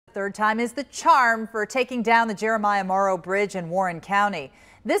Third time is the charm for taking down the Jeremiah Morrow Bridge in Warren County.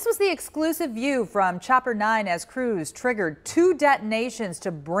 This was the exclusive view from Chopper 9 as crews triggered 2 detonations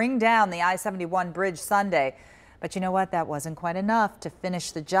to bring down the I-71 bridge Sunday. But you know what? That wasn't quite enough to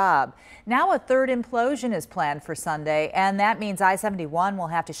finish the job. Now a third implosion is planned for Sunday, and that means I-71 will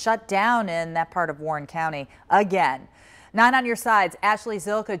have to shut down in that part of Warren County again. 9 on your sides, Ashley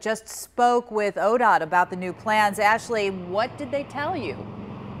Zilka just spoke with ODOT about the new plans. Ashley, what did they tell you?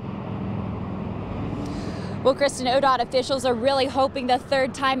 Well, Kristen, ODOT officials are really hoping the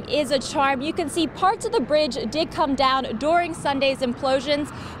third time is a charm. You can see parts of the bridge did come down during Sunday's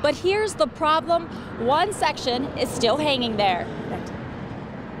implosions, but here's the problem. One section is still hanging there.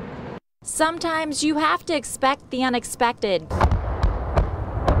 Sometimes you have to expect the unexpected.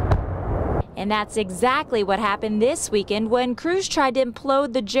 And that's exactly what happened this weekend when crews tried to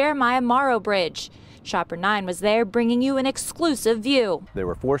implode the Jeremiah Morrow Bridge. Chopper 9 was there bringing you an exclusive view. There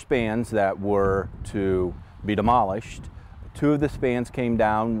were 4 spans that were to be demolished. 2 of the spans came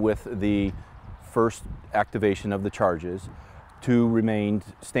down with the first activation of the charges. 2 remained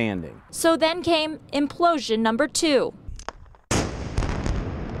standing. So then came implosion number 2.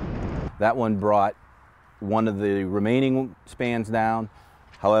 That one brought one of the remaining spans down.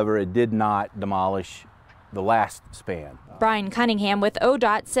 However, it did not demolish the last span. Brian Cunningham with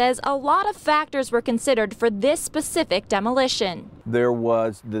ODOT says a lot of factors were considered for this specific demolition. There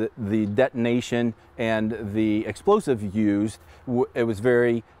was the detonation and the explosive used. It was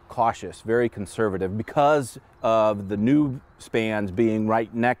very cautious, very conservative because of the new spans being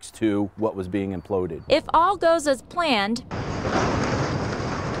right next to what was being imploded. If all goes as planned,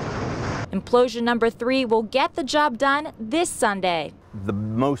 implosion number 3 will get the job done this Sunday. The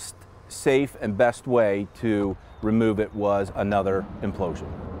most safe and best way to remove it was another implosion.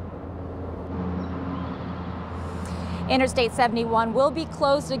 Interstate 71 will be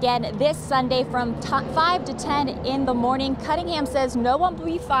closed again this Sunday from 5 to 10 in the morning. Cunningham says no one will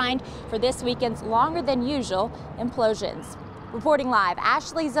be fined for this weekend's longer than usual implosions. Reporting live,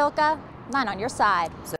 Ashley Zilka, 9 on your side.